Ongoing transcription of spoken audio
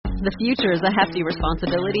The future is a hefty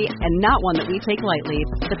responsibility and not one that we take lightly.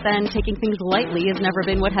 But then, taking things lightly has never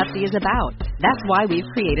been what Hefty is about. That's why we've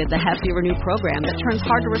created the Hefty Renew program that turns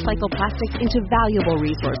hard-to-recycle plastics into valuable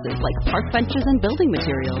resources like park benches and building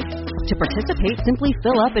materials. To participate, simply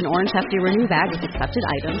fill up an orange Hefty Renew bag with accepted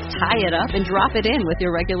items, tie it up, and drop it in with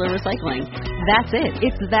your regular recycling. That's it.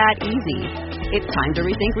 It's that easy. It's time to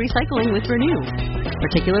rethink recycling with Renew.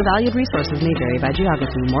 Particular valued resources may vary by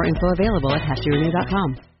geography. More info available at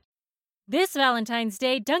heftyrenew.com. This Valentine's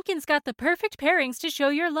Day, Dunkin's got the perfect pairings to show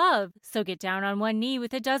your love. So get down on one knee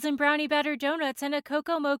with a dozen brownie batter donuts and a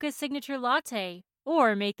cocoa mocha signature latte.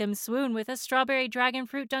 Or make them swoon with a strawberry dragon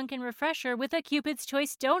fruit Dunkin' refresher with a Cupid's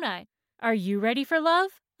Choice donut. Are you ready for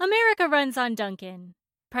love? America runs on Dunkin'.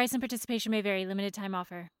 Price and participation may vary. Limited time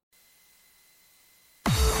offer.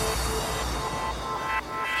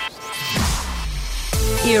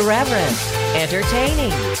 Irreverent,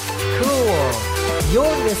 entertaining, cool.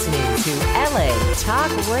 You're listening to LA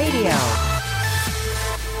Talk Radio.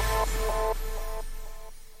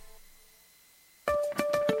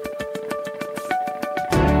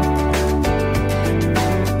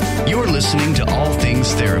 You're listening to All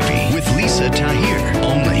Things Therapy with Lisa Tahir,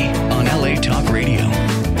 only on LA Talk Radio.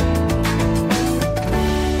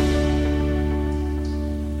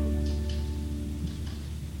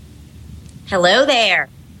 Hello there,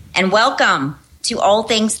 and welcome to All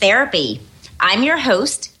Things Therapy. I'm your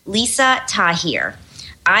host, Lisa Tahir.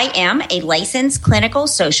 I am a licensed clinical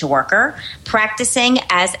social worker practicing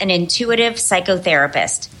as an intuitive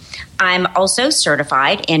psychotherapist. I'm also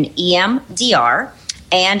certified in EMDR,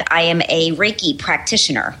 and I am a Reiki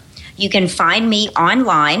practitioner. You can find me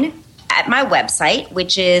online at my website,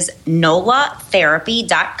 which is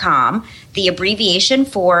nolatherapy.com, the abbreviation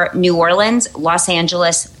for New Orleans, Los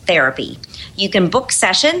Angeles Therapy. You can book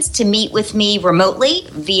sessions to meet with me remotely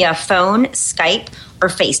via phone, Skype, or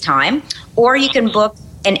FaceTime, or you can book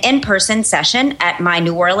an in-person session at my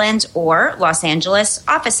New Orleans or Los Angeles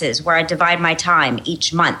offices where I divide my time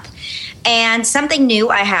each month. And something new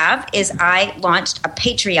I have is I launched a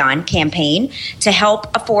Patreon campaign to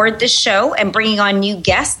help afford this show and bringing on new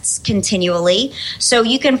guests continually. So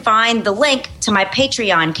you can find the link to my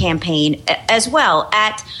Patreon campaign as well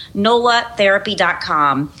at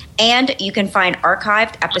nolatherapy.com. And you can find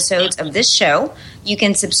archived episodes of this show. You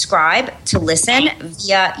can subscribe to listen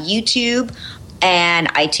via YouTube and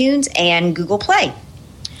iTunes and Google Play.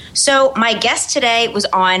 So my guest today was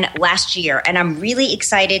on last year, and I'm really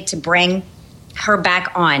excited to bring her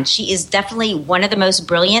back on. She is definitely one of the most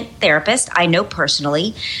brilliant therapists I know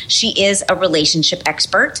personally. She is a relationship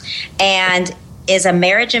expert and is a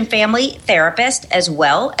marriage and family therapist as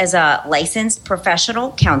well as a licensed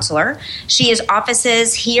professional counselor. She has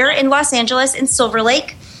offices here in Los Angeles in Silver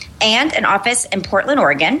Lake and an office in Portland,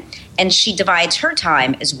 Oregon. And she divides her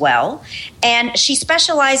time as well. And she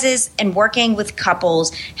specializes in working with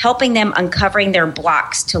couples, helping them uncovering their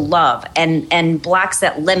blocks to love and blocks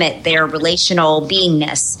that limit their relational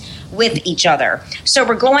beingness with each other. So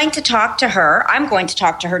we're going to talk to her. I'm going to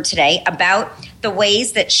talk to her today about the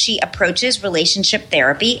ways that she approaches relationship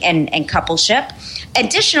therapy and coupleship.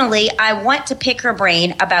 Additionally, I want to pick her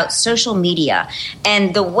brain about social media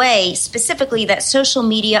and the way specifically that social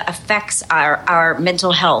media affects our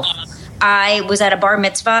mental health. I was at a bar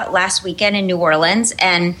mitzvah last weekend in New Orleans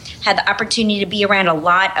and had the opportunity to be around a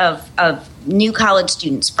lot of new college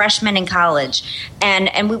students, freshmen in college.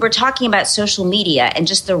 And we were talking about social media and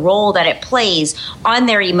just the role that it plays on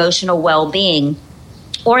their emotional well-being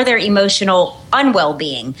or their emotional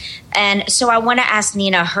unwell-being. And so I want to ask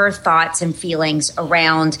Nina her thoughts and feelings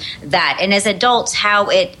around that. And as adults, how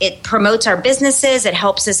it promotes our businesses. It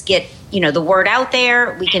helps us get, the word out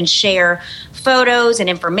there. We can share photos and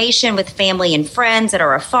information with family and friends that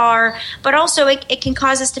are afar. But also it can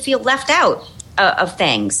cause us to feel left out of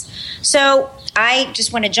things. So I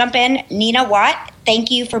just want to jump in. Nina Watt,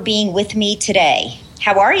 thank you for being with me today.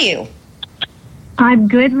 How are you? I'm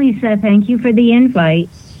good, Lisa. Thank you for the invite.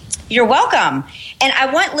 You're welcome. And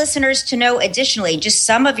I want listeners to know additionally just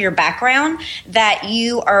some of your background, that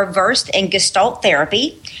you are versed in Gestalt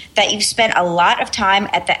therapy, that you've spent a lot of time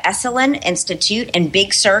at the Esalen Institute in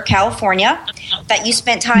Big Sur, California, that you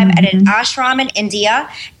spent time at an ashram in India,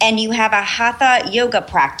 and you have a hatha yoga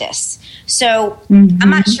practice. So I'm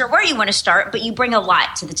not sure where you want to start, but you bring a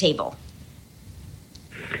lot to the table.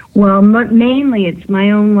 Well, mainly it's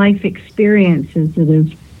my own life experiences that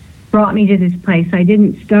have brought me to this place. I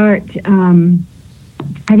didn't start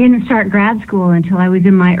grad school until I was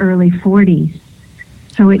in my early 40s.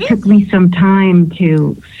 So it took me some time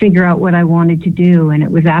to figure out what I wanted to do, and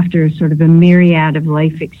it was after sort of a myriad of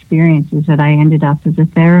life experiences that I ended up as a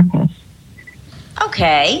therapist.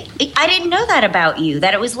 Okay. I didn't know that about you,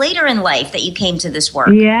 that it was later in life that you came to this work.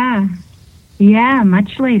 Yeah. Yeah,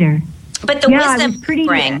 much later. But the wisdom you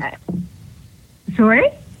bring...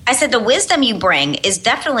 Sorry? I said the wisdom you bring is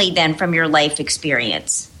definitely then from your life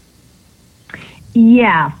experience.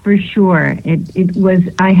 Yeah, for sure. It was,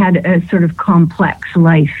 I had a sort of complex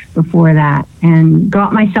life before that and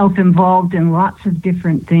got myself involved in lots of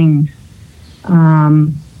different things,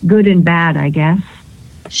 good and bad, I guess.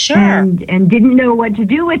 Sure. And didn't know what to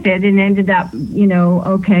do with it and ended up,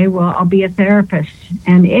 okay, well, I'll be a therapist.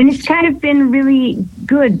 And it's kind of been really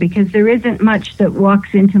good because there isn't much that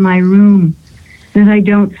walks into my room that I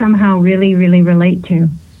don't somehow really, really relate to.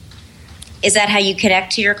 Is that how you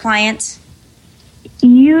connect to your clients?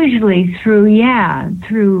 Usually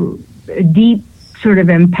through a deep sort of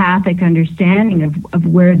empathic understanding of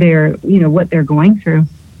where they're, what they're going through.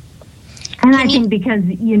 And I think because,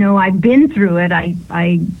 I've been through it,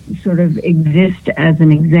 I sort of exist as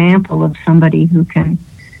an example of somebody who can,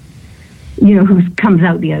 who comes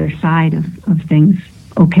out the other side of things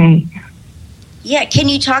okay. Yeah. Can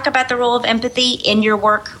you talk about the role of empathy in your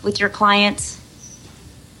work with your clients?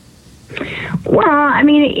 Well, I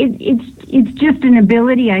mean, it's just an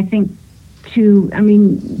ability, I think, to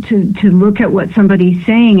look at what somebody's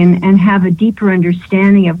saying and have a deeper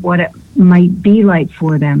understanding of what it might be like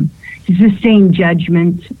for them. To sustain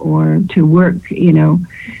judgment or to work, to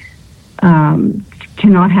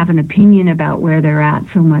not have an opinion about where they're at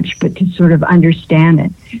so much, but to sort of understand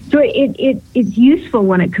it. So it's useful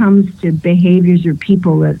when it comes to behaviors or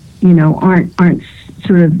people that, aren't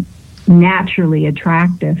sort of naturally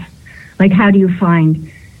attractive. Like, how do you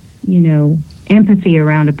find, empathy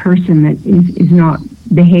around a person that is not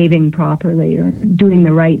behaving properly or doing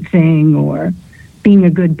the right thing or being a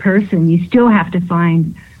good person? You still have to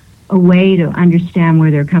find a way to understand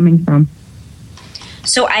where they're coming from.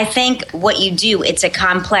 So I think what you do, it's a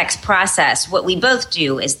complex process. What we both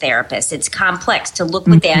do as therapists, it's complex to look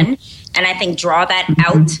within and I think draw that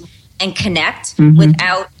out and connect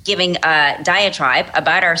without giving a diatribe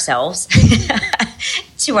about ourselves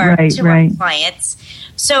to our clients.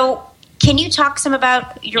 So can you talk some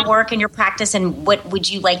about your work and your practice and what would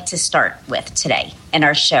you like to start with today in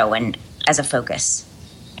our show and as a focus?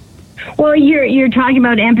 Well, you're talking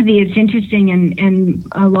about empathy. It's interesting, and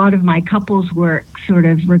a lot of my couples work sort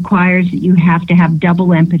of requires that you have to have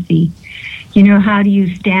double empathy. How do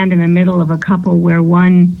you stand in the middle of a couple where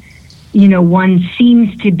one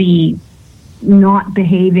seems to be not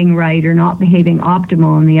behaving right or not behaving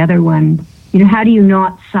optimal, and the other one, how do you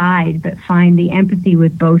not side but find the empathy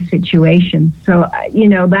with both situations? So,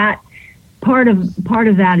 that part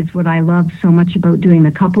of that is what I love so much about doing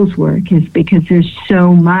the couples work, is because there's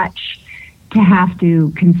so much to have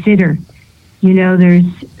to consider. There's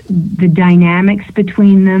the dynamics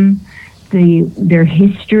between them, their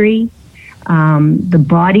history, the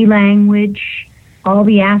body language, all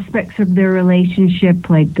the aspects of their relationship,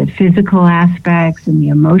 like the physical aspects and the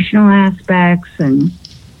emotional aspects, and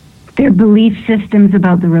their belief systems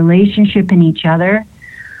about the relationship and each other.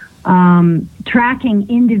 Tracking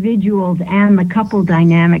individuals and the couple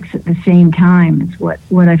dynamics at the same time is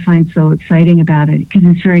what I find so exciting about it, because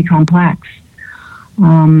it's very complex.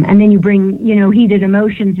 And then you bring, heated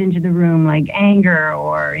emotions into the room, like anger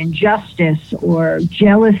or injustice or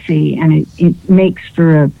jealousy, and it makes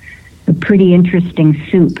for a pretty interesting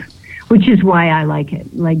soup, which is why I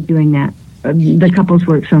like doing that, the couples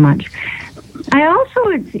work so much. I also,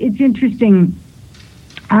 it's interesting,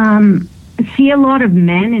 see a lot of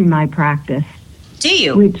men in my practice. Do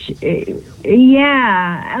you? Which,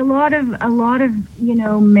 yeah, a lot of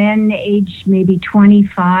men aged maybe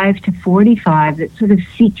 25 to 45 that sort of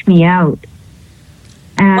seek me out.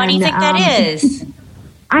 And, why do you think that is?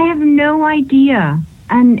 I have no idea,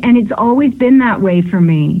 and it's always been that way for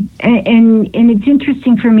me. And it's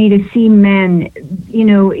interesting for me to see men.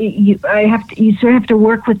 You sort of have to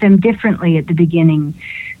work with them differently at the beginning.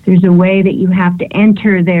 There's a way that you have to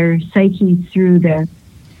enter their psyche through the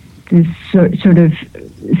sort of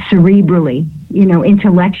cerebrally,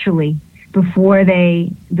 intellectually, before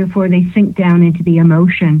they sink down into the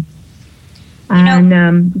emotion.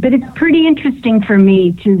 But it's pretty interesting for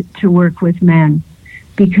me to work with men,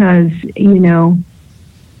 because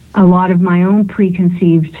a lot of my own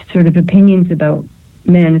preconceived sort of opinions about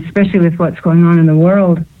men, especially with what's going on in the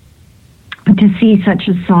world, but to see such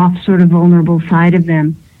a soft, sort of vulnerable side of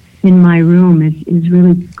them in my room is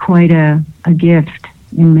really quite a gift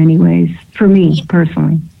in many ways, for me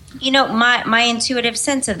personally. My intuitive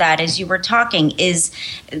sense of that as you were talking is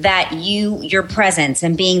that your presence,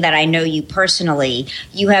 and being that I know you personally,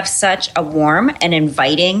 you have such a warm and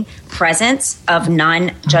inviting presence of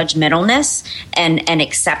non-judgmentalness and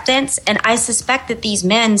acceptance. And I suspect that these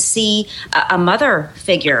men see a mother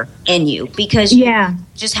figure in you because you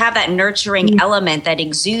just have that nurturing element that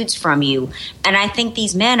exudes from you. And I think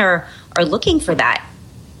these men are looking for that.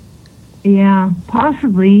 Yeah,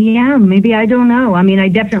 possibly. Yeah, maybe. I don't know. I mean, I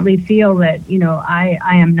definitely feel that, I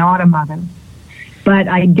am not a mother, but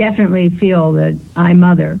I definitely feel that I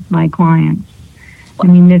mother my clients. I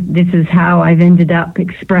mean, this is how I've ended up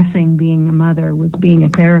expressing being a mother, with being a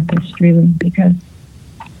therapist, really, because...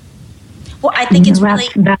 Well, I think it's really...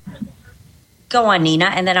 Go on, Nina,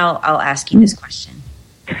 and then I'll ask you this question.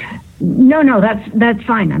 No, that's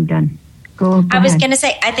fine. I'm done. Go I was ahead. going to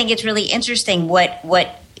say, I think it's really interesting what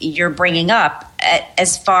you're bringing up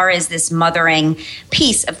as far as this mothering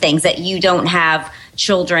piece of things, that you don't have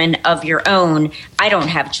children of your own. I don't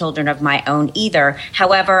have children of my own either.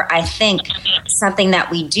 However, I think something that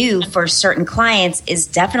we do for certain clients is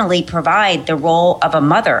definitely provide the role of a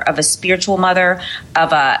mother, of a spiritual mother, of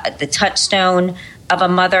the touchstone of a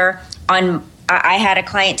mother. I had a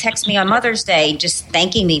client text me on Mother's Day just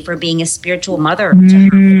thanking me for being a spiritual mother to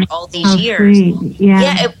her all these years. Sweet.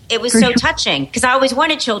 Yeah, it was so touching because I always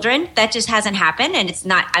wanted children. That just hasn't happened, and it's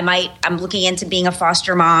not. I'm looking into being a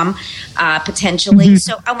foster mom potentially. Mm-hmm.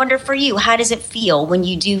 So I wonder for you, how does it feel when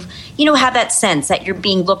you do, have that sense that you're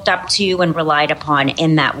being looked up to and relied upon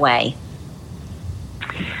in that way?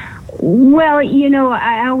 Well,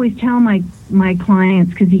 I always tell my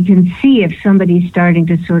clients, because you can see if somebody's starting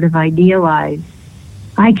to sort of idealize.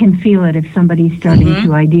 I can feel it if somebody's starting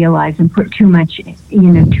to idealize and put too much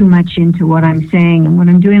into what I'm saying and what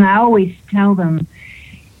I'm doing. I always tell them,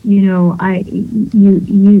 you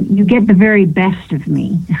get the very best of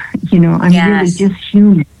me. I'm really just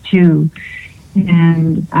human too.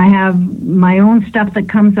 And I have my own stuff that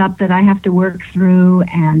comes up that I have to work through,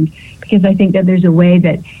 and because I think that there's a way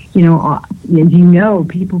that, as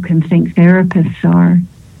people can think therapists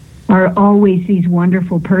are always these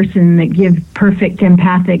wonderful person that give perfect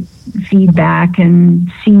empathic feedback and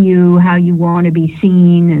see you how you want to be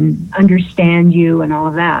seen and understand you and all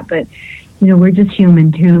of that. But, we're just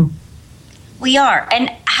human too. We are.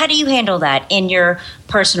 And how do you handle that in your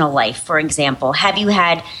personal life, for example? Have you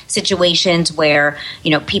had situations where,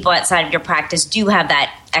 people outside of your practice do have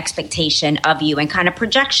that expectation of you and kind of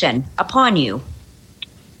projection upon you?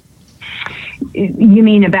 You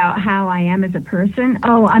mean about how I am as a person?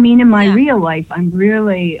 Oh, I mean, in my real life, I'm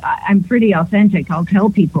pretty authentic. I'll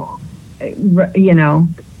tell people,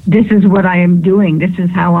 this is what I am doing. This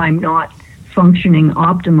is how I'm not functioning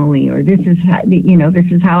optimally, or this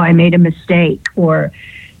is how I made a mistake, or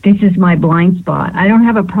this is my blind spot. I don't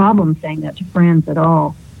have a problem saying that to friends at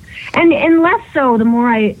all. And less so, the more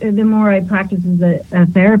I practice as a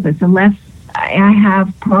therapist, the less I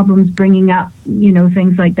have problems bringing up,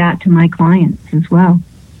 things like that to my clients as well.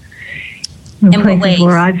 In places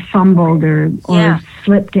where I've fumbled or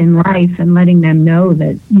slipped in life, and letting them know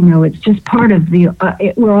that, it's just part of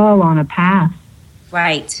we're all on a path.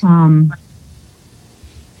 Right.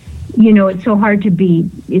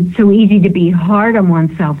 It's so easy to be hard on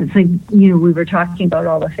oneself. It's like, we were talking about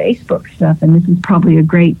all the Facebook stuff, and this is probably a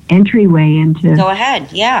great entryway into... Go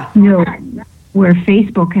ahead, yeah. Where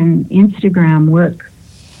Facebook and Instagram work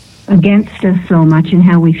against us so much and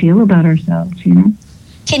how we feel about ourselves, Can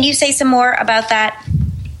you say some more about that?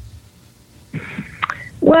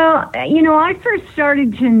 Well, I first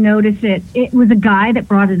started to notice it. It was a guy that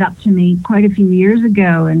brought it up to me quite a few years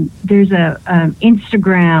ago, and there's a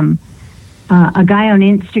Instagram, a guy on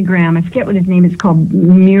Instagram. I forget what his name is, called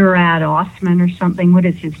Murad Osman or something. What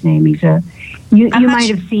is his name? He's you might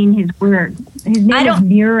have seen his work. His name is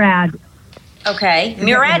Murad. Okay,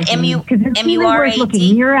 Murad,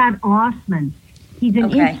 M-U-R-A-D. Murad Osman. He's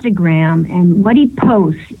an Instagram, and what he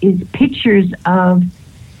posts is pictures of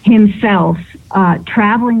himself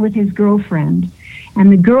traveling with his girlfriend,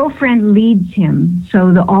 and the girlfriend leads him.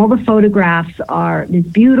 So all the photographs are this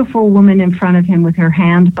beautiful woman in front of him with her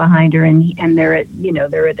hand behind her, and they're at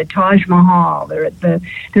the Taj Mahal,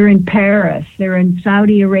 they're in Paris, they're in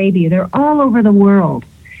Saudi Arabia, they're all over the world,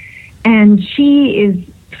 and she is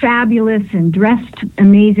fabulous and dressed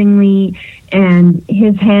amazingly, and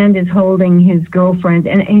his hand is holding his girlfriend,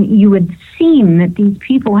 and you would seem that these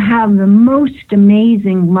people have the most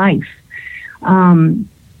amazing life. And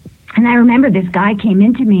I remember this guy came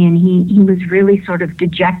into me, and he was really sort of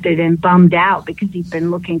dejected and bummed out because he'd been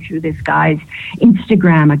looking through this guy's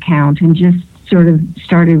Instagram account and just sort of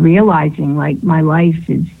started realizing, like, my life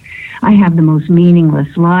is, I have the most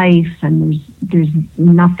meaningless life, and there's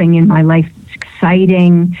nothing in my life that's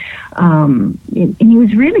exciting. And he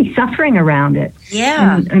was really suffering around it.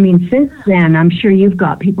 Yeah. And, I mean, since then, I'm sure you've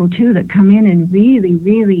got people too that come in and really,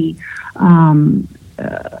 really,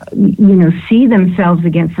 see themselves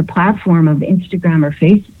against the platform of Instagram or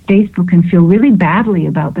Facebook and feel really badly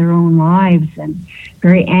about their own lives and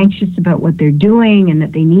very anxious about what they're doing, and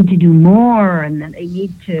that they need to do more, and that they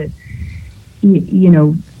need to,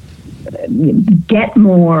 get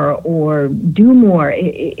more or do more.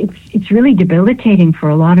 It's really debilitating for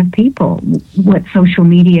a lot of people what social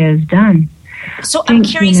media has done. So I'm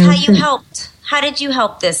curious how you helped. How did you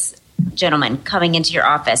help this gentleman coming into your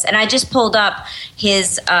office? And I just pulled up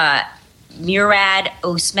his Murad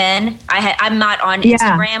Osman. I'm not on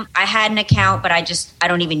Instagram. I had an account, but I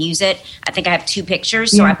don't even use it. I think I have 2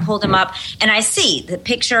 pictures. So I pulled him up, and I see the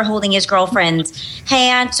picture holding his girlfriend's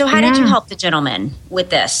hand. So how did you help the gentleman with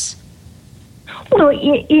this? Well,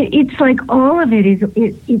 it's like all of it is.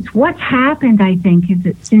 It's what's happened, I think, is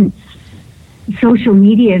that since social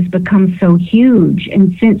media has become so huge,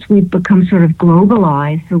 and since we've become sort of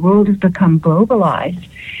globalized, the world has become globalized,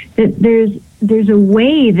 that there's a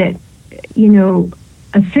way that,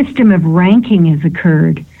 a system of ranking has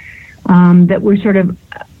occurred that we're sort of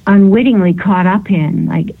unwittingly caught up in.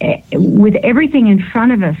 Like with everything in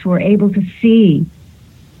front of us, we're able to see,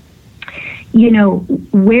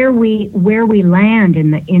 where we land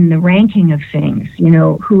in the ranking of things.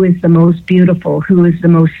 Who is the most beautiful, who is the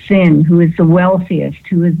most thin, who is the wealthiest,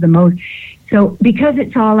 who is the most. So because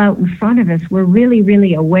it's all out in front of us, we're really,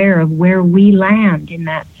 really aware of where we land in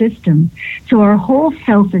that system. So our whole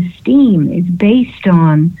self-esteem is based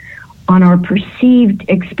on our perceived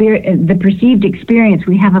experience, the perceived experience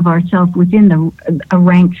we have of ourselves within a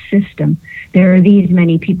ranked system. There are these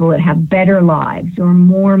many people that have better lives or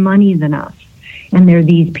more money than us, and there are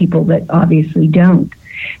these people that obviously don't.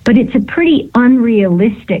 But it's a pretty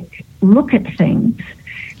unrealistic look at things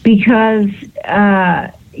because,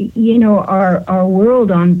 our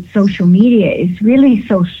world on social media is really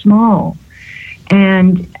so small.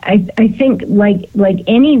 And I think like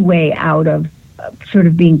any way out of sort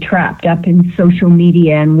of being trapped up in social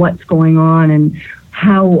media and what's going on and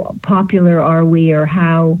how popular are we, or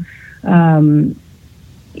how, any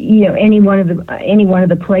one of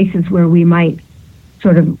the places where we might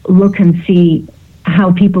sort of look and see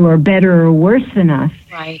how people are better or worse than us.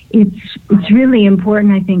 Right. It's really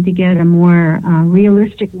important, I think, to get a more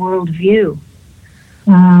realistic worldview,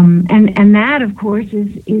 and that, of course,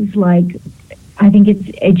 is like, I think it's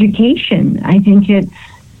education. I think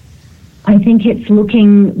it's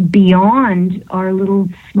looking beyond our little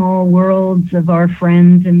small worlds of our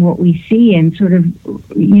friends and what we see, and sort of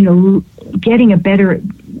getting a bigger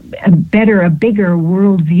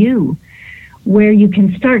worldview, where you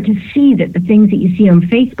can start to see that the things that you see on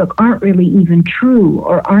Facebook aren't really even true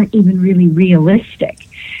or aren't even really realistic.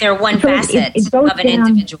 They're one facet of an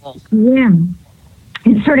individual. Yeah.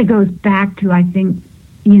 It sort of goes back to, I think,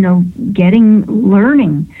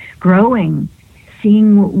 learning, growing,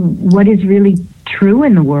 seeing what is really true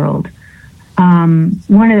in the world.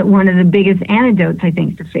 One of the biggest antidotes, I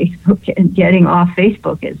think, to Facebook and getting off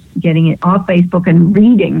Facebook is getting it off Facebook and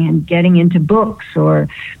reading and getting into books or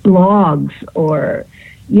blogs or,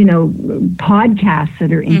 podcasts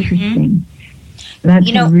that are interesting.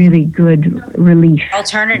 That's a really good relief.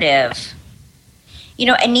 Alternative.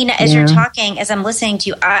 And Nina, as you're talking, as I'm listening to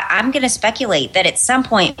you, I'm going to speculate that at some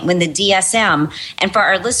point when the DSM, and for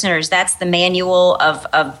our listeners, that's the manual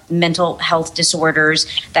of mental health disorders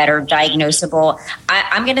that are diagnosable,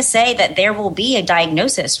 I'm going to say that there will be a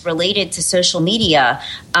diagnosis related to social media,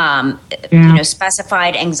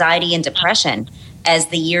 specified anxiety and depression as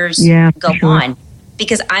the years go on.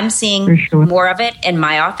 Because I'm seeing more of it in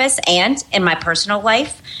my office and in my personal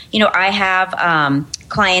life. I have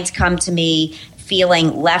clients come to me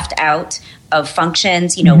feeling left out of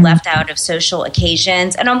functions, left out of social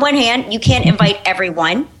occasions. And on one hand, you can't invite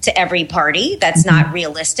everyone to every party. That's not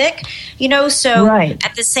realistic, so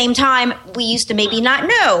at the same time, we used to maybe not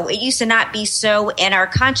know. It used to not be so in our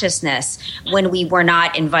consciousness when we were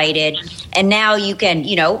not invited. And now you can,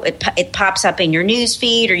 it pops up in your news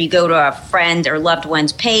feed, or you go to a friend or loved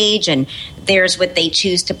one's page and there's what they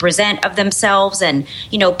choose to present of themselves. And,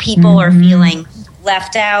 people are feeling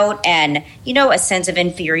left out and, a sense of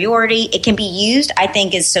inferiority. It can be used, I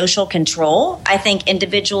think, as social control. I think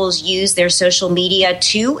individuals use their social media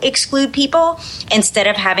to exclude people instead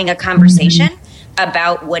of having a conversation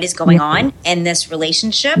about what is going on in this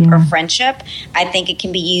relationship or friendship. I think it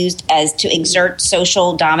can be used as to exert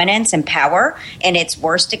social dominance and power in its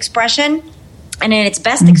worst expression. And in its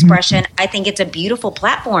best expression, I think it's a beautiful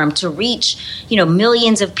platform to reach,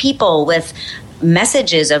 millions of people with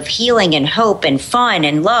messages of healing and hope and fun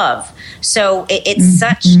and love. So it's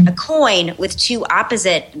such a coin with two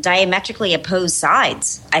opposite, diametrically opposed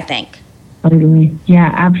sides, I think. Totally.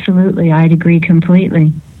 Yeah, absolutely. I'd agree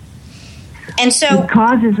completely. And so it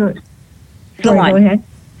causes a... Go on. Go ahead.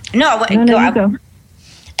 No, you go.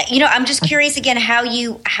 I'm just curious again how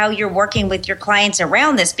you're working with your clients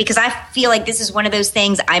around this, because I feel like this is one of those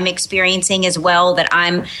things I'm experiencing as well, that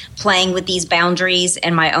I'm playing with these boundaries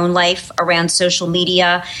in my own life around social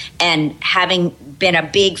media. And having been a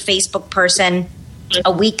big Facebook person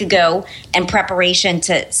a week ago in preparation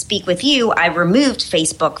to speak with you, I removed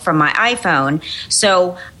Facebook from my iPhone.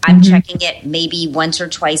 So I'm checking it maybe once or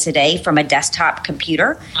twice a day from a desktop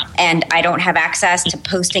computer. And I don't have access to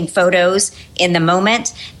posting photos in the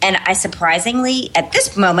moment. And I surprisingly, at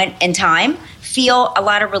this moment in time, feel a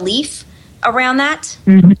lot of relief around that.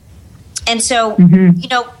 And so,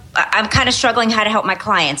 I'm kind of struggling how to help my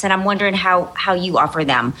clients. And I'm wondering how you offer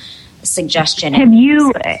them suggestion. Has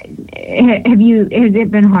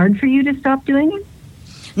it been hard for you to stop doing it?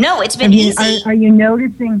 No, it's been easy. Are you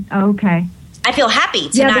noticing? Oh, okay. I feel happy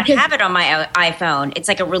to not have it on my iPhone. It's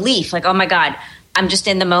like a relief. Like, oh my God, I'm just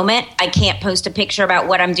in the moment. I can't post a picture about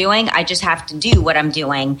what I'm doing. I just have to do what I'm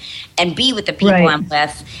doing and be with the people I'm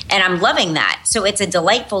with. And I'm loving that. So it's a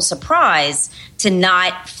delightful surprise to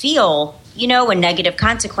not feel, a negative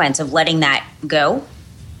consequence of letting that go.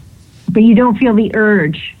 But you don't feel the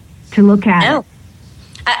urge to look at it.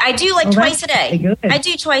 I do twice a day. Good. I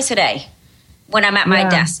do twice a day when I'm at my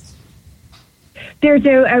desk.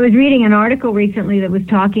 I was reading an article recently that was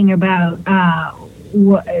talking about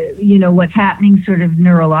what's happening sort of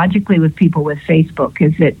neurologically with people with Facebook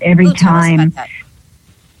is that every time that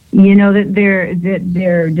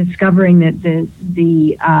they're discovering that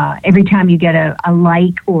the every time you get a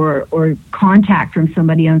like or contact from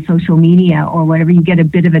somebody on social media or whatever, you get a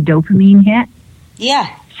bit of a dopamine hit.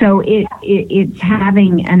 Yeah. So it's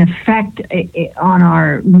having an effect on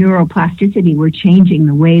our neuroplasticity. We're changing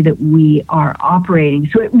the way that we are operating.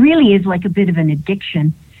 So it really is like a bit of an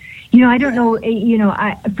addiction. I don't know.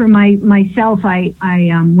 For myself, I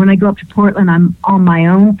when I go up to Portland, I'm on my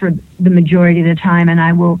own for the majority of the time, and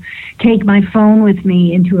I will take my phone with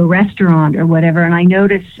me into a restaurant or whatever. And I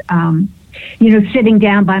notice, sitting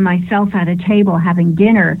down by myself at a table having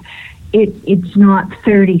dinner. It's not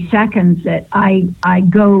 30 seconds that I'll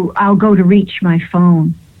go to reach my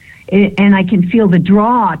phone, and I can feel the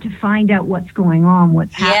draw to find out what's going on,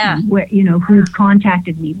 what's happening, where who's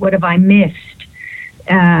contacted me, what have I missed,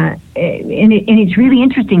 and it's really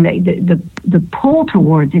interesting that the pull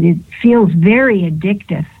towards it feels very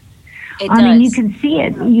addictive. I mean, you can see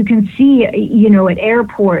it. You can see, at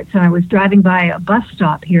airports. And I was driving by a bus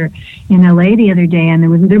stop here in LA the other day,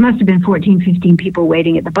 and there must have been 14, 15 people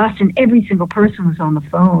waiting at the bus, and every single person was on the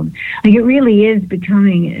phone. Like, it really is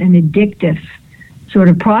becoming an addictive sort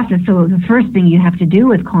of process. So the first thing you have to do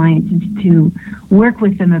with clients is to work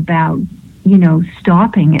with them about,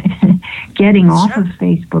 stopping it, getting off of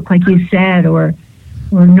Facebook, like you said, or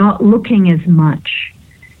not looking as much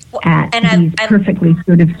at these perfectly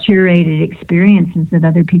sort of curated experiences that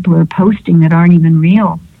other people are posting that aren't even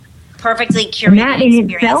real. Perfectly curated and that in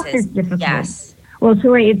itself is difficult. Yes. Well,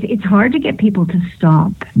 sorry, it's hard to get people to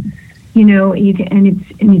stop.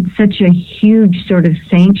 It's such a huge sort of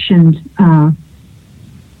sanctioned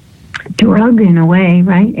drug in a way,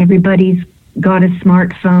 right? Everybody's got a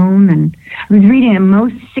smartphone, and I was reading that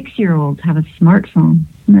most 6-year-olds have a smartphone.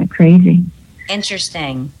 Isn't that crazy?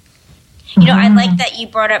 Interesting. I like that you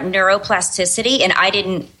brought up neuroplasticity, and I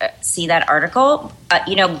didn't see that article.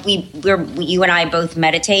 You and I both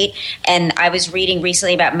meditate, and I was reading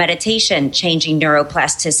recently about meditation changing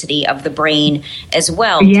neuroplasticity of the brain as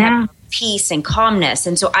well. Yeah. To have peace and calmness.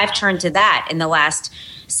 And so I've turned to that in the last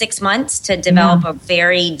 6 months to develop a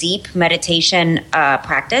very deep meditation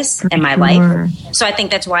practice in my life. So I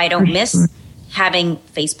think that's why I don't miss having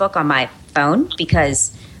Facebook on my phone,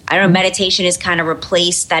 because I don't know, meditation has kind of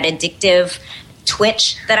replaced that addictive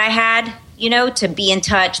twitch that I had, to be in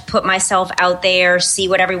touch, put myself out there, see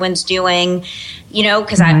what everyone's doing,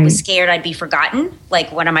 because I was scared I'd be forgotten.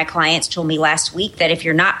 Like one of my clients told me last week that if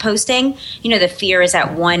you're not posting, the fear is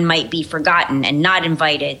that one might be forgotten and not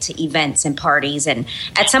invited to events and parties. And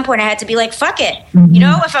at some point I had to be like, fuck it.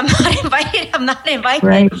 If I'm not invited, I'm not invited.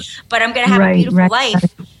 Right. But I'm going to have a beautiful life.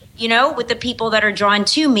 With the people that are drawn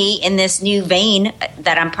to me in this new vein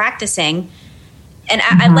that I'm practicing. And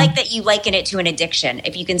I like that you liken it to an addiction.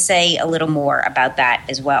 If you can say a little more about that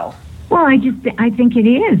as well. Well, I think it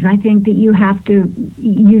is. I think that you have to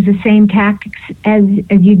use the same tactics as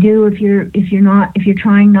you do if you're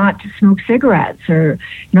trying not to smoke cigarettes or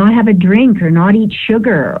not have a drink or not eat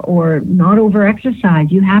sugar or not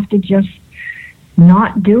over-exercise. You have to just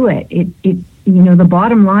not do it. The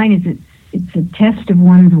bottom line is it's a test of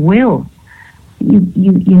one's will.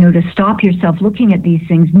 To stop yourself looking at these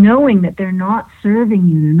things, knowing that they're not serving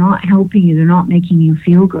you, they're not helping you, they're not making you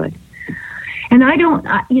feel good. And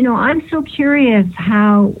I'm so curious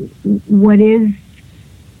why is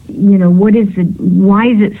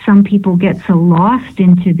it some people get so lost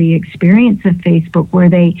into the experience of Facebook where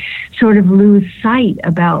they sort of lose sight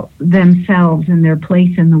about themselves and their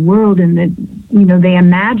place in the world, and that, they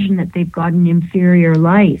imagine that they've got an inferior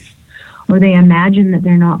life, or they imagine that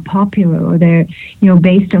they're not popular, or they're,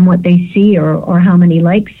 based on what they see or how many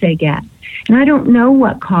likes they get. And I don't know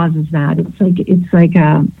what causes that. It's like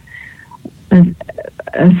a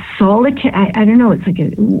solitary, I don't know, it's like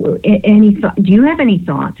any thought. Do you have any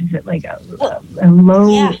thoughts? Is it like a low,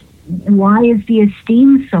 yeah. Why is the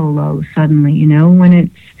esteem so low suddenly,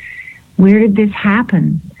 where did this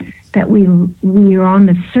happen? That we are on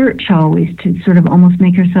the search always to sort of almost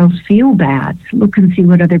make ourselves feel bad, look and see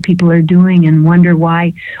what other people are doing and wonder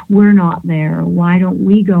why we're not there, or why don't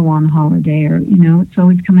we go on holiday, or, it's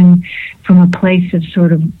always coming from a place of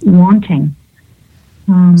sort of wanting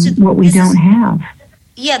what we don't have.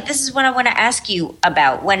 Yeah, this is what I want to ask you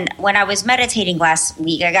about. When I was meditating last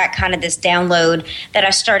week, I got kind of this download that I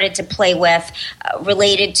started to play with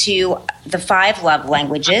related to the 5 love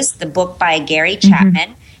languages, the book by Gary Chapman.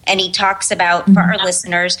 Mm-hmm. And he talks about, for our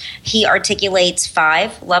listeners, he articulates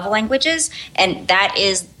 5 love languages, and that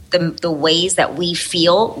is the ways that we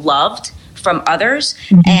feel loved from others.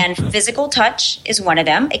 Mm-hmm. And physical touch is one of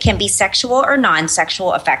them. It can be sexual or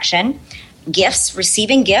non-sexual affection. Gifts,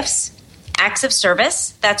 receiving gifts. Acts of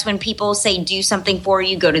service, that's when people say do something for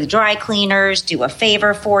you, go to the dry cleaners, do a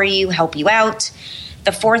favor for you, help you out.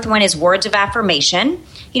 The 4th one is words of affirmation,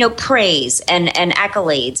 praise and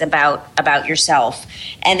accolades about yourself.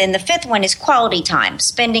 And then the 5th one is quality time,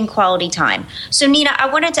 spending quality time. So Nina, I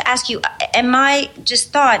wanted to ask you, and my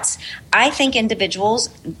just thoughts, I think individuals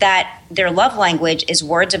that their love language is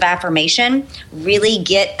words of affirmation really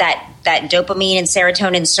get that dopamine and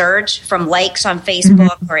serotonin surge from likes on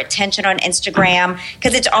Facebook or attention on Instagram,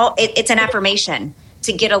 because it's an affirmation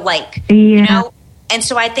to get a like, And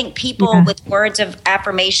so I think people with words of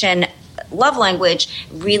affirmation love language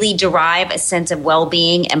really derive a sense of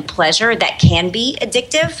well-being and pleasure that can be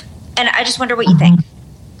addictive. And I just wonder what you think.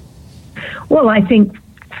 Well, I think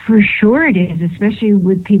for sure it is, especially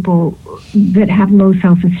with people that have low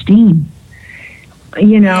self-esteem.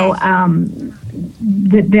 There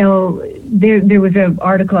was an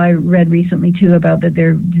article I read recently too about that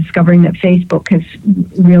they're discovering that Facebook is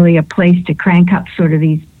really a place to crank up sort of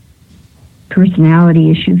these personality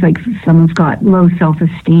issues. Like someone's got low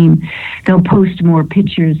self-esteem, they'll post more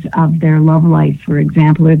pictures of their love life, for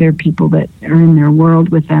example, or their people that are in their world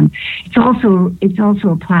with them. It's also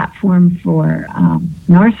a platform for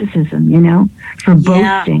narcissism, for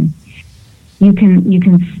boasting. You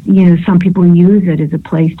can some people use it as a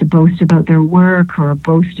place to boast about their work or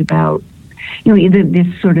boast about,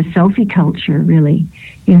 this sort of selfie culture really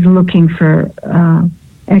is looking for,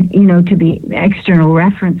 to be external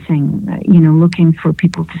referencing, looking for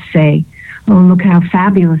people to say, oh, look how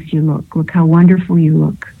fabulous you look how wonderful you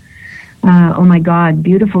look, oh my God,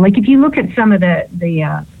 beautiful. Like if you look at some of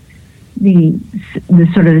the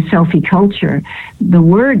sort of the selfie culture, the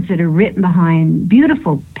words that are written behind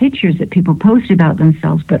beautiful pictures that people post about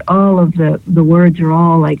themselves, but all of the words are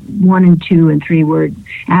all like 1 and 2 and 3 word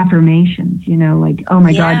affirmations, like, oh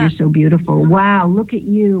my God, you're so beautiful. Wow, look at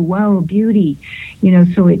you. Wow, beauty.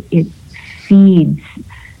 So it feeds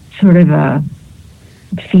sort of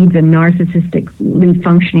feeds a narcissistically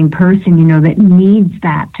functioning person, that needs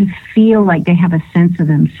that to feel like they have a sense of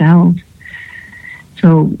themselves.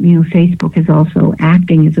 So, Facebook is also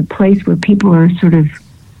acting as a place where people are sort of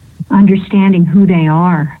understanding who they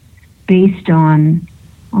are based on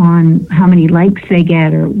how many likes they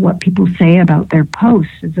get or what people say about their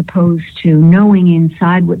posts, as opposed to knowing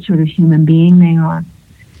inside what sort of human being they are.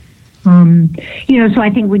 So I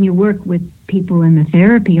think when you work with people in the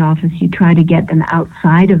therapy office, you try to get them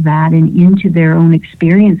outside of that and into their own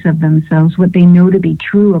experience of themselves, what they know to be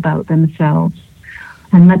true about themselves,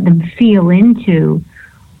 and let them feel into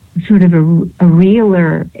sort of a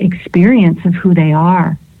realer experience of who they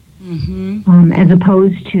are, as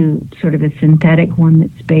opposed to sort of a synthetic one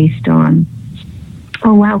that's based on,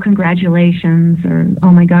 oh, wow, congratulations, or,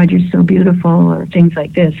 oh, my God, you're so beautiful, or things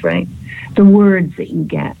like this, right? The words that you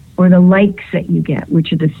get, or the likes that you get,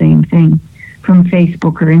 which are the same thing from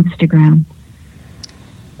Facebook or Instagram.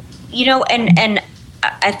 You know, and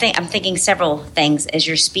I'm thinking several things as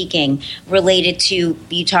you're speaking related to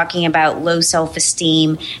you talking about low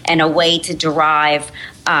self-esteem and a way to derive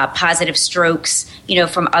positive strokes, you know,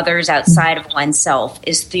 from others outside of oneself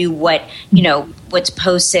is through what, you know, what's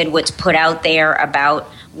posted, what's put out there about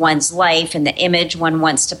one's life and the image one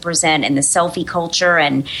wants to present and the selfie culture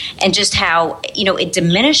and just how, you know, it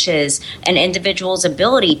diminishes an individual's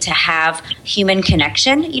ability to have human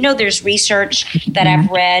connection. You know, there's research that I've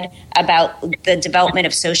read about the development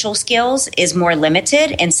of social skills is more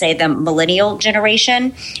limited in, say, the millennial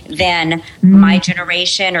generation than my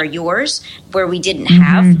generation or yours, where we didn't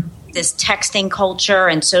have this texting culture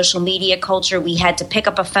and social media culture. We had to pick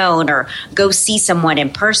up a phone or go see someone in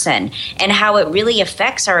person, and how it really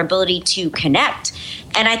affects our ability to connect.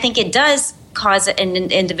 And I think it does cause an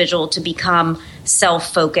individual to become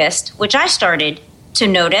self-focused, which I started to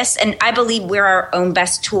notice. And I believe we're our own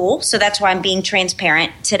best tool. So that's why I'm being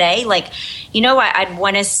transparent today. Like, you know, I'd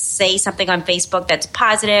want to say something on Facebook that's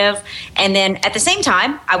positive. And then at the same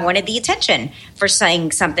time, I wanted the attention for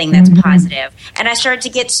saying something that's positive. And I started to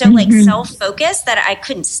get so like self-focused that I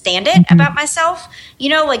couldn't stand it about myself.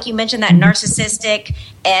 You know, like you mentioned that narcissistic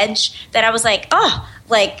edge that I was like, oh,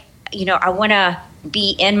 like, you know, I want to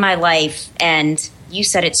be in my life. And you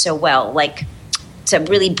said it so well, like, to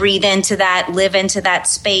really breathe into that, live into that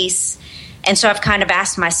space. And so I've kind of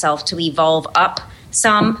asked myself to evolve up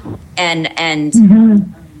some. And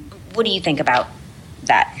what do you think about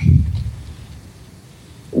that?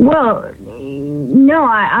 Well, no,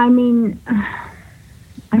 I mean,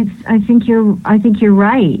 I think you're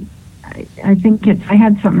right. I think I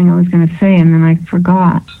had something I was going to say and then I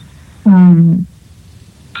forgot.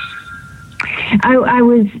 I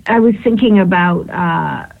was thinking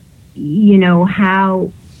about, you know,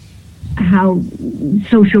 how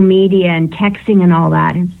social media and texting and all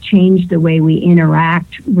that has changed the way we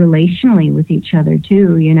interact relationally with each other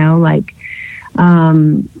too. You know, like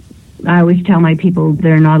I always tell my people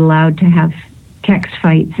they're not allowed to have text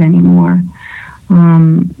fights anymore.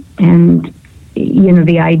 And you know,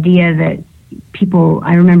 the idea that people,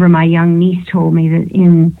 I remember my young niece told me that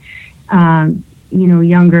in you know,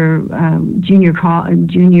 younger junior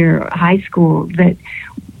high school, that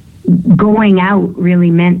going out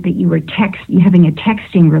really meant that you were having a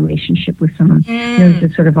texting relationship with someone. This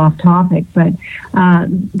is sort of off topic, but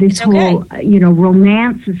this whole, you know,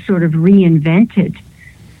 romance is sort of reinvented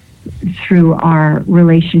through our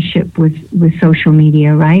relationship with social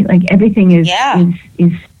media, right? Like everything is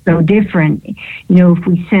so different. You know, if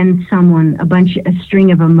we send someone a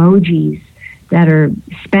string of emojis that are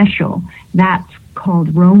special, that's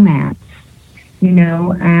called romance. You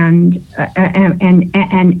know, and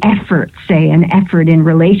effort, say, an effort in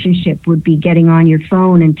relationship would be getting on your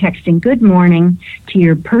phone and texting good morning to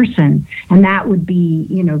your person. And that would be,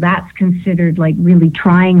 you know, that's considered like really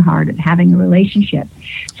trying hard at having a relationship.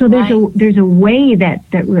 So there's a way that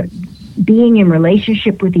being in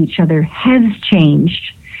relationship with each other has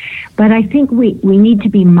changed. But I think we need to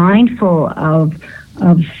be mindful of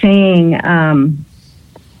saying,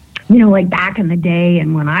 you know, like back in the day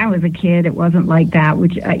and when I was a kid, it wasn't like that,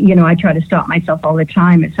 which, you know, I try to stop myself all the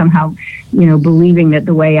time at somehow, you know, believing that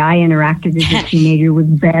the way I interacted as a teenager was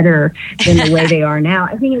better than the way they are now.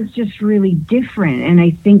 I think it's just really different. And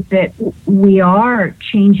I think that we are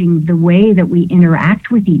changing the way that we interact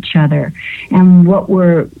with each other and what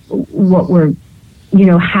we're, you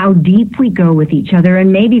know, how deep we go with each other.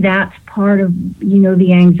 And maybe that's part of, you know,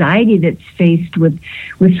 the anxiety that's faced with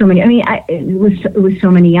so many, I mean, with so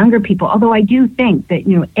many younger people. Although I do think that,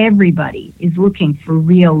 you know, everybody is looking for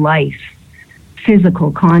real life,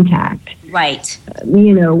 physical contact. Right.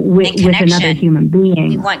 You know, with another human being.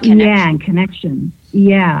 We want connection. Yeah, and connection.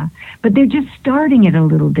 Yeah. But they're just starting it a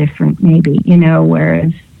little different, maybe, you know,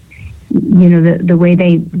 whereas, you know, the way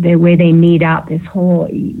they meet up, this whole,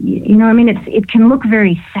 you know, I mean, it can look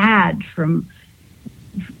very sad from,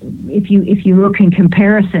 if you look in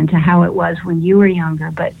comparison to how it was when you were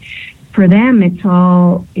younger, but for them, it's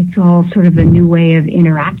all sort of a new way of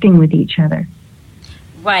interacting with each other.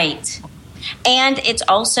 Right. And it's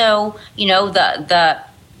also, you know, the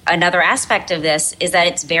another aspect of this is that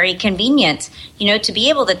it's very convenient, you know, to be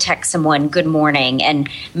able to text someone good morning and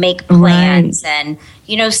make plans and,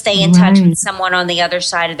 you know, stay in touch with someone on the other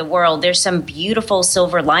side of the world. There's some beautiful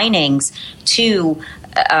silver linings to,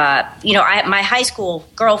 you know, my high school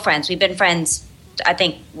girlfriends, we've been friends, I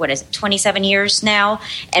think, 27 years now.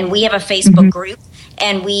 And we have a Facebook group.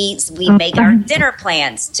 And we make our dinner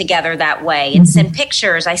plans together that way and send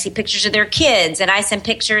pictures. I see pictures of their kids and I send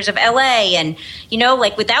pictures of LA. And,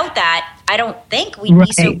 like without that, I don't think we'd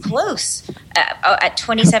be so close at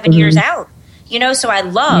 27 years out. So I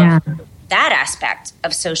love that aspect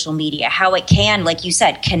of social media, how it can, like you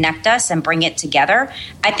said, connect us and bring it together.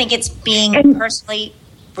 I think it's being personally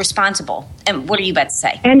responsible. And what are you about to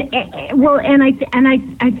say? I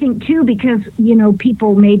think too, because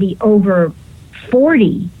people maybe over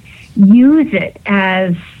 40 use it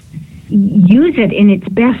in its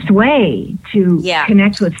best way to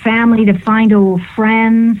connect with family, to find old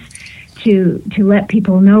friends, to let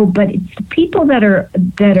people know. But it's the people that are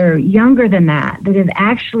younger than that have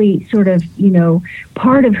actually sort of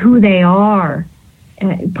part of who they are.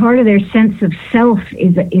 Part of their sense of self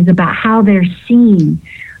is about how they're seen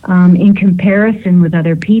in comparison with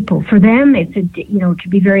other people. For them, it can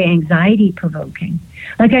be very anxiety provoking.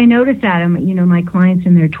 Like I noticed that my clients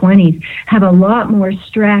in their 20s have a lot more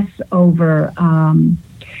stress over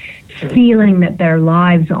feeling that their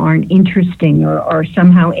lives aren't interesting or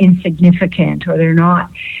somehow insignificant, or they're not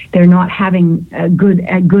having a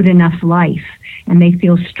good enough life. And they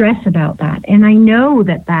feel stress about that. And I know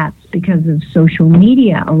that that's because of social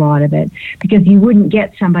media, a lot of it, because you wouldn't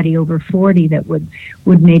get somebody over 40 that would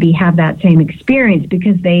maybe have that same experience,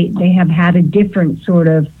 because they have had a different sort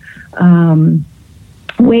of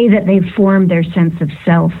way that they've formed their sense of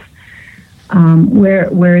self.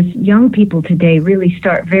 Whereas young people today really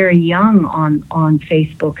start very young on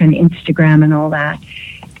Facebook and Instagram and all that.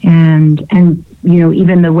 And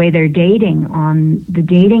even the way they're dating on the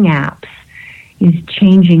dating apps is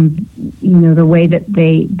changing, the way that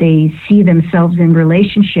they see themselves in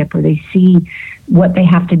relationship, or they see what they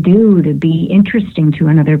have to do to be interesting to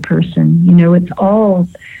another person. It's all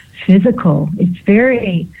physical. It's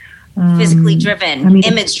very physically driven,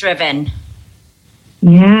 image driven.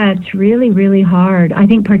 Yeah, it's really, really hard. I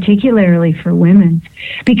think particularly for women,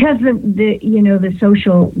 because the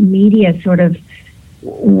social media sort of,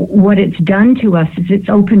 what it's done to us is it's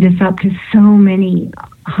opened us up to so many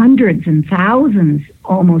hundreds and thousands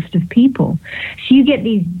almost of people. So you get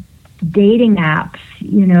these dating apps,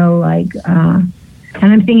 and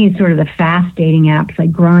I'm thinking sort of the fast dating apps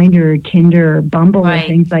like Grindr or Tinder or Bumble or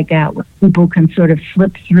things like that, where people can sort of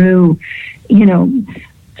flip through,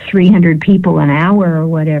 300 people an hour or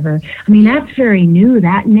whatever. I mean, that's very new.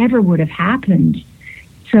 That never would have happened.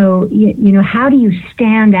 So, how do you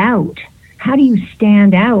stand out? How do you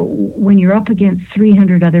stand out when you're up against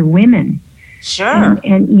 300 other women? Sure.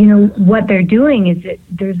 And what they're doing is that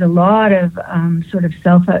there's a lot of sort of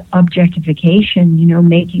self-objectification,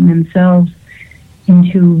 making themselves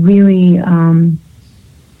into really, how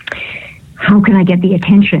can I get the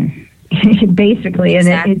attention? Basically,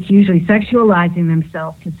 Exactly. And it's usually sexualizing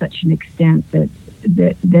themselves to such an extent that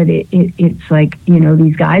it's like,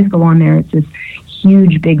 these guys go on there, it's this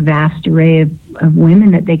huge, big, vast array of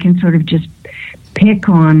women that they can sort of just pick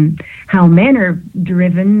on how men are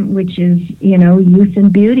driven, which is, youth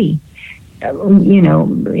and beauty. At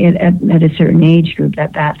a certain age group,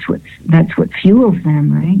 that's what fuels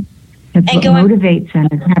them, right? That's what motivates them,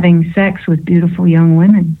 is having sex with beautiful young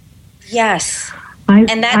women. Yes.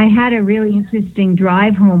 I had a really interesting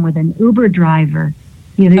drive home with an Uber driver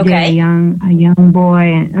the other day, a young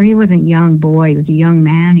boy, or he wasn't a young boy, he was a young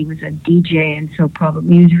man. He was a DJ, and so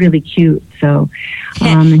probably he was really cute. So,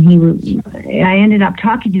 and I ended up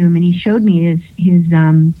talking to him, and he showed me his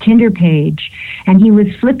Tinder page, and he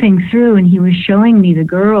was flipping through, and he was showing me the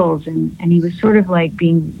girls, and he was sort of like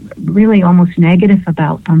being really almost negative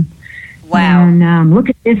about them. Wow. And look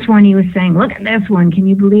at this one, he was saying, look at this one, can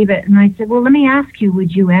you believe it? And I said, well, let me ask you,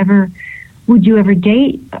 would you ever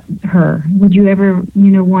date her? Would you ever,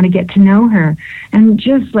 want to get to know her? And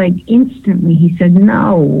just like instantly he said,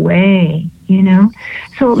 no way,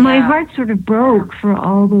 So my heart sort of broke for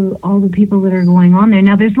all the people that are going on there.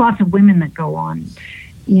 Now there's lots of women that go on,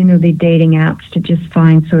 the dating apps to just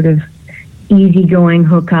find sort of easygoing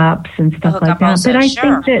hookups and stuff like that. Also, but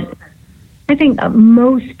I think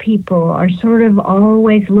most people are sort of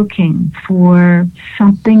always looking for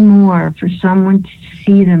something more, for someone to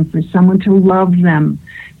see them, for someone to love them,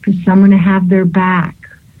 for someone to have their back.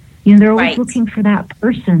 They're always looking for that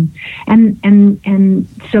person. And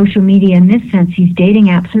social media, in this sense, these dating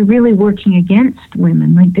apps are really working against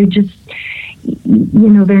women. Like they're just,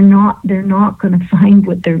 they're not going to find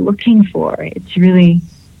what they're looking for. It's really,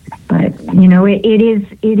 but it is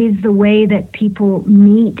the way that people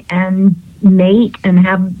meet and mate and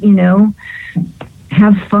have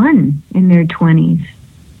fun in their 20s,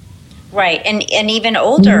 right? And even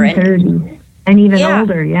older, and 30s, and even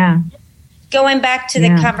older, yeah. going back to the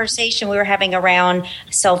conversation we were having around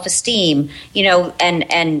self-esteem,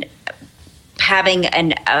 and having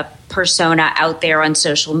a persona out there on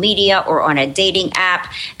social media or on a dating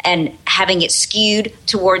app and having it skewed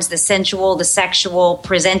towards the sensual, the sexual,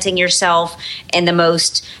 presenting yourself in the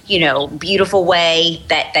most, beautiful way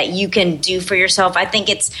that you can do for yourself. I think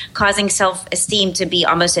it's causing self-esteem to be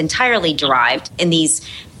almost entirely derived in these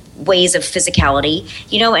ways of physicality,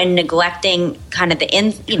 and neglecting kind of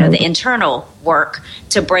the internal work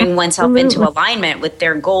to bring oneself into alignment with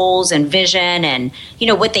their goals and vision and,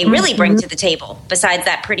 what they really bring to the table besides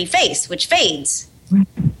that pretty face, which fades.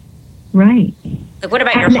 Right. Like, what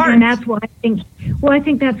about your heart? And that's why I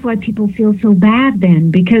think that's why people feel so bad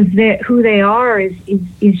then, because who they are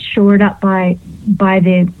is shored up by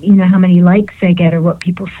the, how many likes they get or what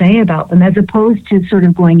people say about them, as opposed to sort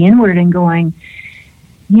of going inward and going,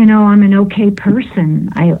 I'm an okay person.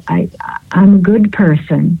 I'm a good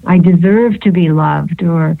person. I deserve to be loved,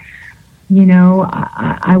 or,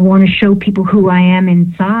 I want to show people who I am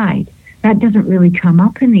inside. That doesn't really come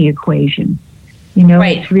up in the equation.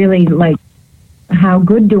 Right. It's really like, how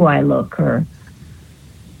good do I look, or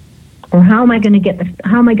how am I going to get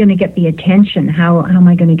the attention? How am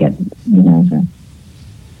I going to get,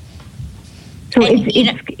 So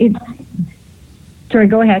it's. Sorry,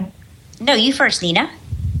 go ahead. No, you first, Nina.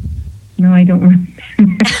 No, I don't remember.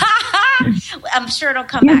 I'm sure it'll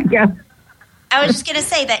come back. Yeah. I was just going to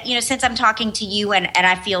say that, since I'm talking to you and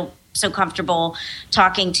I feel so comfortable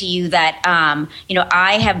talking to you that,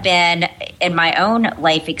 I have been in my own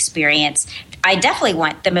life experience, I definitely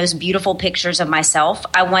want the most beautiful pictures of myself.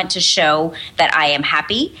 I want to show that I am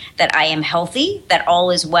happy, that I am healthy, that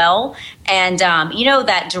all is well. And,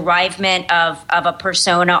 that derivement of a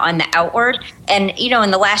persona on the outward. And,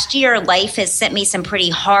 in the last year, life has sent me some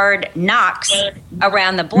pretty hard knocks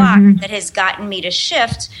around the block that has gotten me to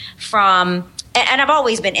shift from, and I've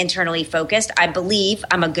always been internally focused. I believe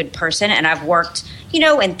I'm a good person, and I've worked,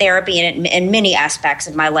 in therapy and in many aspects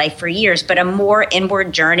of my life for years, but a more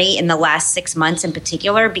inward journey in the last 6 months in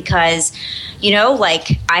particular, because,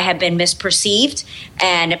 I have been misperceived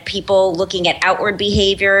and people looking at outward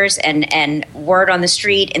behaviors and word on the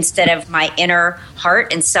street instead of my inner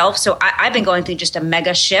heart and self. So I've been going through just a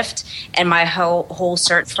mega shift in my whole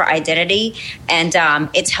search for identity. And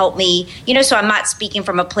it's helped me, so I'm not speaking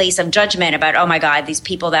from a place of judgment about, oh my God, these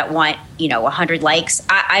people that want, 100 likes.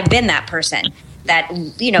 I've been that person that,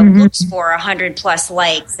 looks for 100 plus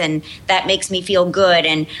likes, and that makes me feel good.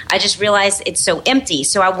 And I just realized it's so empty.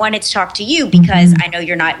 So I wanted to talk to you because I know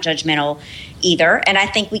you're not judgmental either. And I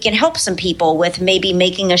think we can help some people with maybe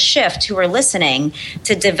making a shift who are listening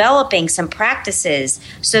to developing some practices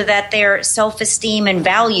so that their self-esteem and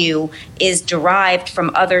value is derived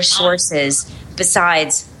from other sources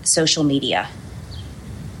besides social media.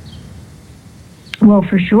 Well,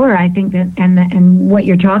 for sure. I think that, and what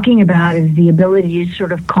you're talking about is the ability to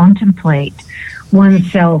sort of contemplate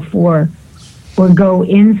oneself or go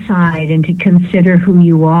inside and to consider who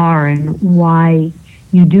you are and why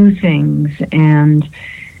you do things and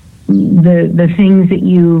the things that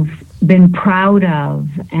you've been proud of,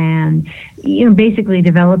 and, basically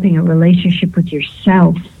developing a relationship with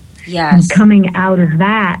yourself. Yes. And coming out of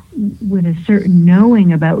that with a certain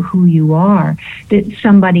knowing about who you are, that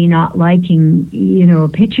somebody not liking, a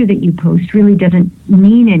picture that you post really doesn't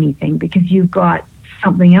mean anything because you've got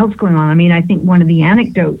something else going on. I mean, I think one of the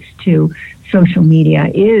anecdotes to social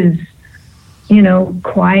media is,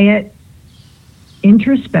 quiet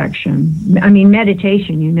introspection. I mean,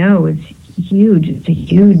 meditation, is huge. It's a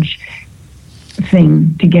huge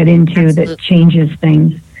thing to get into. Absolutely. That changes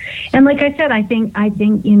things. And like I said, I think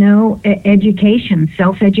education,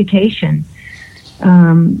 self-education,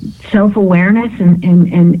 self-awareness,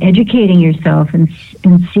 and educating yourself and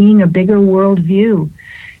seeing a bigger world view.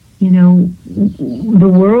 The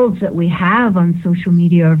worlds that we have on social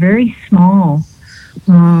media are very small.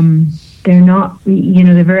 They're not,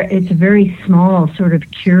 it's a very small sort of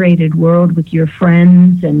curated world with your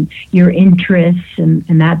friends and your interests,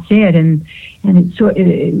 and that's it. And it's so,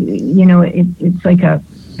 it's like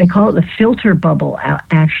they call it the filter bubble,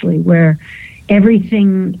 actually, where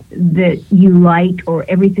everything that you like or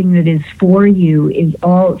everything that is for you is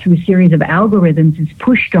all through a series of algorithms is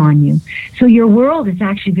pushed on you. So your world is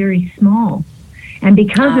actually very small. And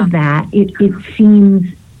because of that, it seems,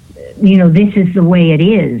 this is the way it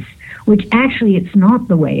is, which actually it's not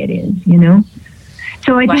the way it is,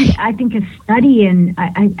 So I think a study, and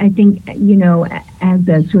I think, as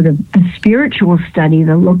a sort of a spiritual study,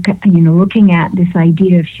 looking at this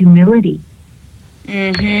idea of humility,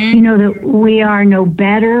 that we are no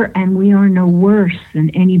better and we are no worse than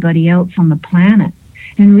anybody else on the planet.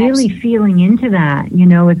 and really feeling into that, you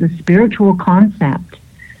know, as a spiritual concept,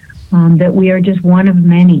 that we are just one of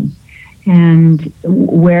many. And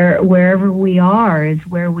wherever we are is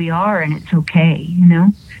where we are, and it's okay, you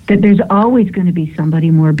know? That there's always going to be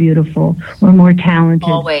somebody more beautiful or more talented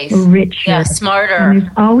or richer. Smarter. And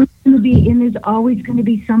there's always going to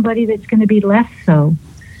be somebody that's going to be less so.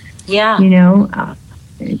 Yeah. You know,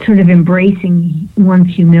 sort of embracing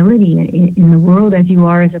one's humility in the world as you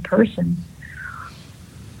are as a person.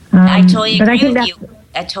 I totally agree with you.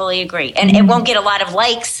 I totally agree. And it won't get a lot of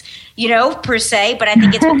likes, you know, per se, but I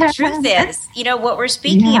think it's what the truth is, you know, what we're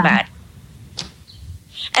speaking about.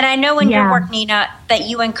 And I know in your work, Nina, that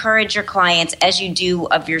you encourage your clients, as you do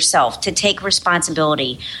of yourself, to take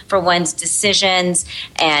responsibility for one's decisions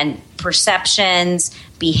and perceptions,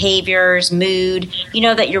 behaviors, mood. You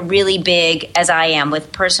know that you're really big, as I am,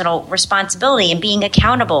 with personal responsibility and being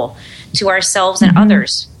accountable to ourselves and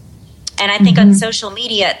others. And I think on social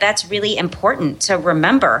media, that's really important to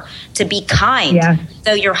remember, to be kind.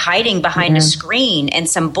 Though you're hiding behind a screen and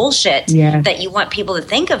some bullshit that you want people to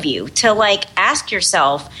think of you, to like ask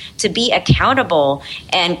yourself to be accountable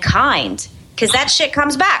and kind, because that shit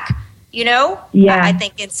comes back, you know? I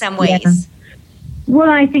think in some ways. Well,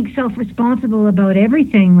 I think self-responsible about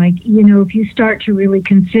everything. Like, you know, if you start to really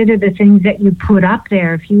consider the things that you put up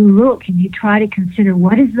there, if you look and you try to consider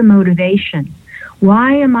what is the motivation.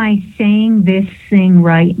 Why am I saying this thing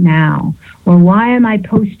right now? Or why am I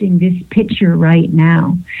posting this picture right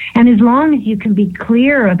now? And as long as you can be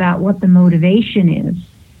clear about what the motivation is,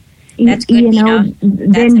 that's good, you know,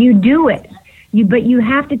 then you do it. But you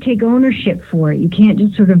have to take ownership for it. You can't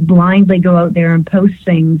just sort of blindly go out there and post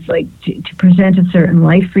things like to present a certain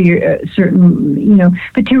life for your certain, you know,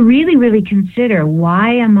 but to really, really consider,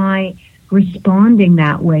 why am I responding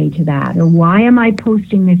that way to that? Or why am I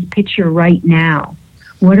posting this picture right now?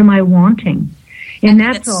 What am I wanting? And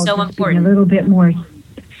that's all so just important. Being a little bit more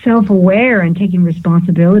self-aware and taking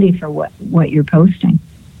responsibility for what you're posting.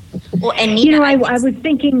 Well, and Nina, you know, I was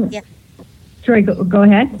thinking... Sorry, go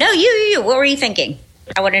ahead. No, you. What were you thinking?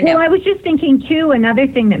 I want to know. Well, I was just thinking, too, another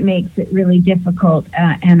thing that makes it really difficult,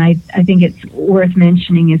 and I think it's worth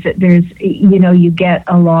mentioning, is that there's, you know, you get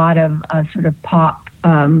a lot of sort of pop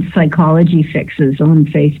psychology fixes on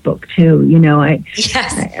Facebook, too. You know, I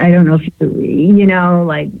don't know if you know,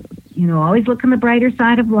 like, you know, always look on the brighter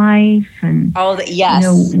side of life, and you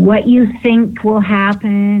know, what you think will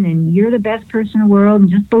happen, and you're the best person in the world, and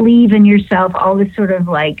just believe in yourself. All this sort of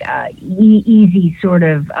like easy sort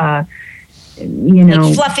of, you know,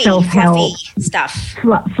 like fluffy stuff,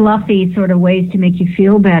 fluffy sort of ways to make you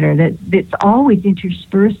feel better. That's always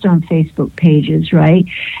interspersed on Facebook pages, right?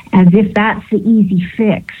 As if that's the easy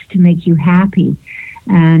fix to make you happy.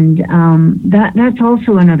 And that's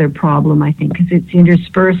also another problem, I think, because it's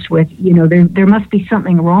interspersed with, you know, there must be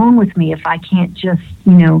something wrong with me if I can't just,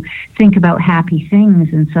 you know, think about happy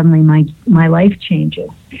things and suddenly my life changes.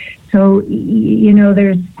 So, you know,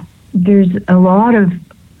 there's just a lot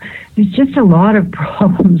of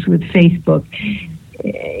problems with Facebook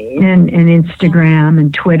and Instagram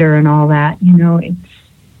and Twitter and all that. You know,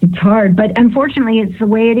 it's hard, but unfortunately it's the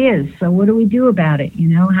way it is. So what do we do about it? You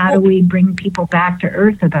know, how do we bring people back to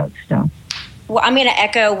earth about stuff? Well, I'm going to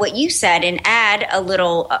echo what you said and add a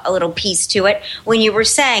little piece to it. When you were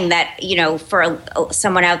saying that, you know, for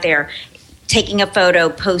someone out there taking a photo,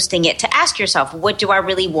 posting it, to ask yourself, what do I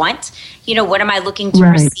really want? You know, what am I looking to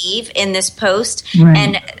receive in this post?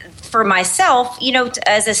 And for myself, you know,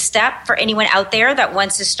 as a step for anyone out there that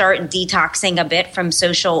wants to start detoxing a bit from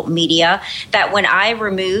social media, that when I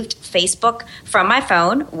removed Facebook from my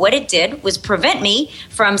phone, what it did was prevent me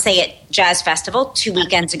from, say, at Jazz Festival 2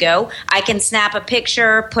 weekends ago, I can snap a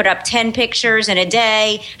picture, put up 10 pictures in a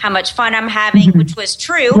day, how much fun I'm having, which was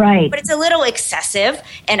true, but it's a little excessive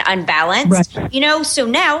and unbalanced, you know? So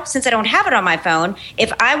now, since I don't have it on my phone,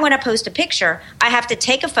 if I want to post a picture, I have to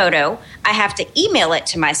take a photo, I have to email it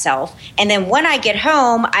to myself, and then when I get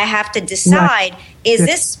home, I have to decide, is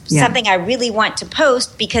this something I really want to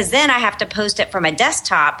post? Because then I have to post it from a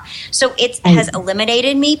desktop. So it has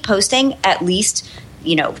eliminated me posting at least,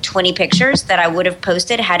 you know, 20 pictures that I would have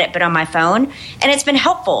posted had it been on my phone. And it's been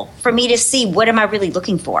helpful for me to see, what am I really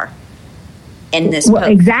looking for in this post?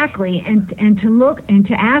 Exactly. And to look and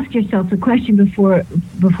to ask yourself the question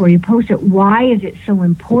before you post it, why is it so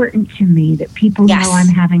important to me that people know I'm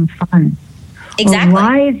having fun? Exactly. Or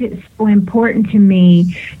why is it so important to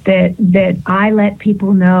me that I let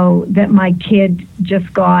people know that my kid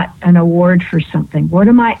just got an award for something? What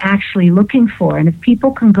am I actually looking for? And if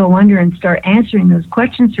people can go under and start answering those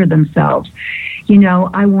questions for themselves, you know,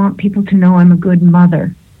 I want people to know I'm a good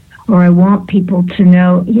mother. or I want people to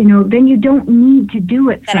know, then you don't need to do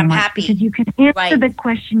it that so I'm much happy. because you can answer Right. the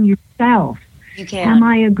question yourself. You can. Am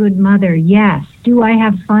I a good mother? Yes. Do I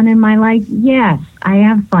have fun in my life? Yes, I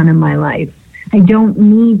have fun in my life. I don't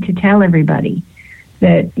need to tell everybody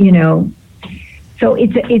that, So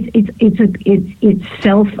it's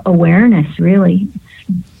self-awareness, really.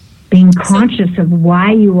 Being conscious of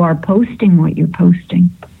why you are posting what you're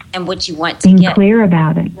posting. And what you want to Being get. clear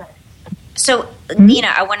about it. So, Nina,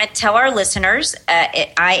 I want to tell our listeners,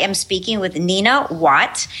 I am speaking with Nina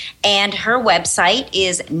Watt, and her website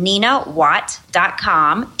is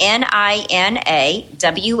ninawatt.com,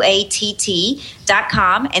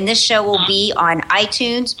 NINAWATT.com, and this show will be on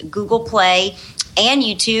iTunes, Google Play, and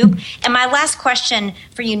YouTube. And my last question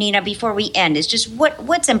for you, Nina, before we end is just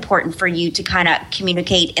what's important for you to kind of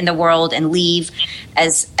communicate in the world and leave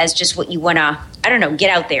as just what you want to, get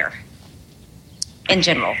out there in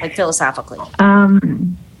general, like philosophically?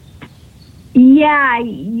 Yeah,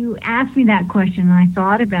 you asked me that question and I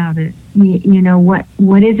thought about it.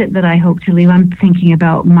 What is it that I hope to leave? I'm thinking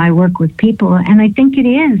about my work with people, and I think it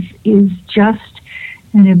is just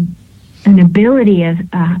an ability,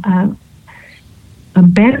 a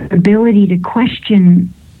better ability to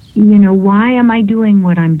question, why am I doing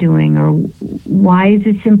what I'm doing, or why is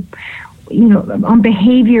this, on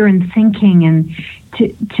behavior and thinking, and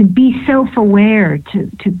to be self-aware,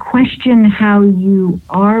 to question how you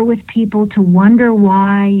are with people, to wonder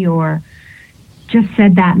why you're just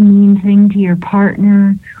said that mean thing to your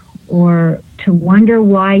partner, or to wonder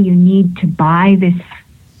why you need to buy this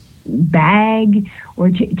bag, or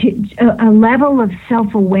a level of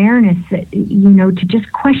self-awareness that, to just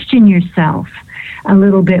question yourself a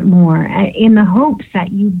little bit more in the hopes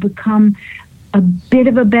that you become a bit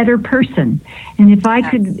of a better person. And if I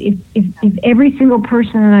could, if every single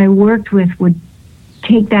person that I worked with would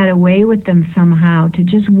take that away with them somehow, to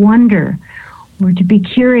just wonder or to be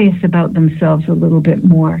curious about themselves a little bit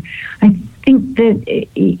more, I think that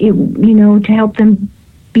to help them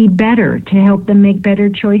be better, to help them make better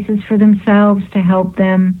choices for themselves, to help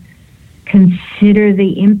them consider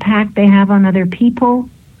the impact they have on other people.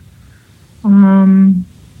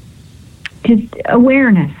 Just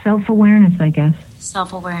awareness, self-awareness, I guess.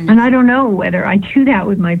 Self-awareness. And I don't know whether I do that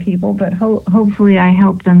with my people, but hopefully I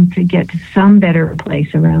help them to get to some better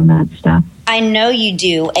place around that stuff. I know you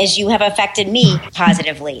do, as you have affected me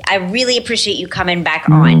positively. I really appreciate you coming back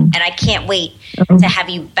on, and I can't wait to have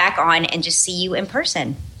you back on and just see you in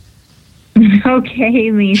person.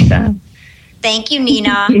 Okay, Lisa. Thank you,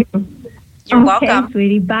 Nina. Thank you. You're welcome.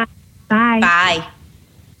 Sweetie. Bye. Bye. Bye.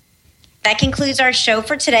 That concludes our show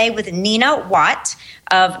for today with Nina Watt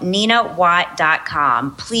of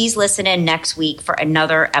ninawatt.com. Please listen in next week for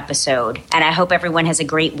another episode, and I hope everyone has a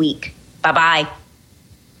great week. Bye-bye.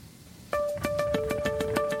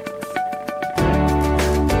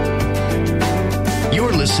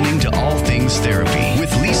 You're listening to All Things Therapy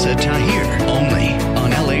with Lisa Tahir.